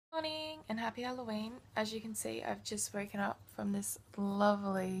morning and happy Halloween. As you can see, I've just woken up from this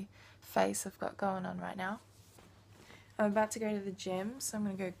lovely face I've got going on right now. I'm about to go to the gym, so I'm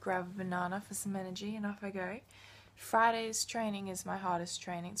going to go grab a banana for some energy and off I go. Friday's training is my hardest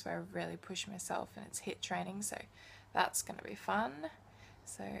training. It's where I really push myself and it's HIIT training, so that's going to be fun.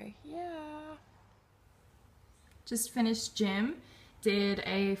 So yeah. Just finished gym, did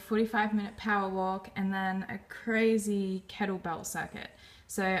a 45-minute power walk and then a crazy kettlebell circuit.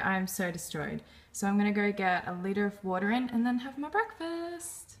 So I'm so destroyed. So I'm gonna go get a liter of water in and then have my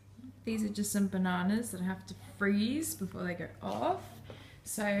breakfast. These are just some bananas that I have to freeze before they go off.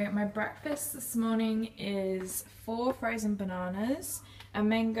 So my breakfast this morning is 4 frozen bananas, a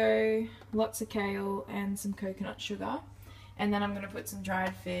mango, lots of kale and some coconut sugar. And then I'm going to put some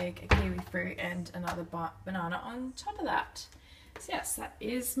dried fig, a kiwi fruit and another banana on top of that. So yes, that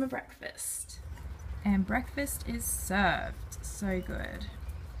is my breakfast. And breakfast is served. So good.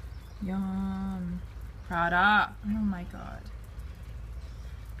 Yum. Prada. Oh my god.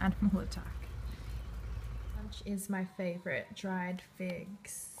 Animal attack. Lunch is my favourite. Dried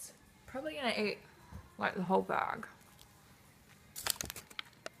figs. Probably going to eat like the whole bag.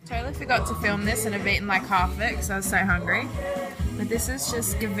 Totally forgot to film this and I've eaten like half of it because I was so hungry. But this is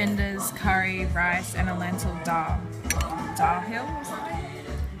just Govinda's curry, rice and a lentil dal. Dalhill or something?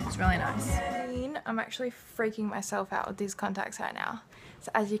 It's really nice. I'm actually freaking myself out with these contacts right now.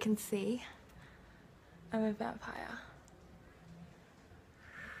 So as you can see, I'm a vampire.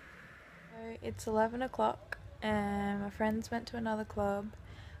 So it's 11 o'clock and my friends went to another club,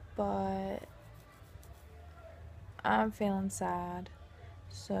 but I'm feeling sad.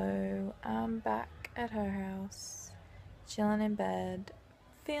 So I'm back at her house, chilling in bed,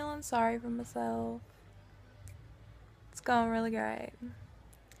 feeling sorry for myself. It's going really great.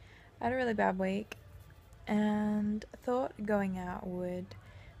 I had a really bad week and I thought going out would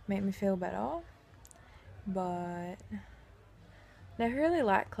make me feel better, but never really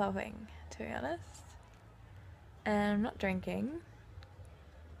liked clubbing, to be honest. And I'm not drinking.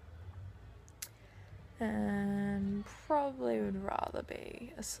 And probably would rather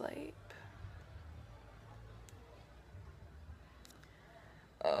be asleep.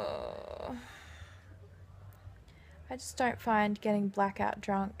 I just don't find getting blackout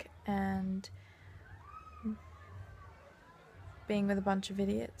drunk and being with a bunch of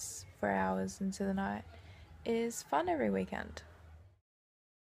idiots for hours into the night is fun every weekend.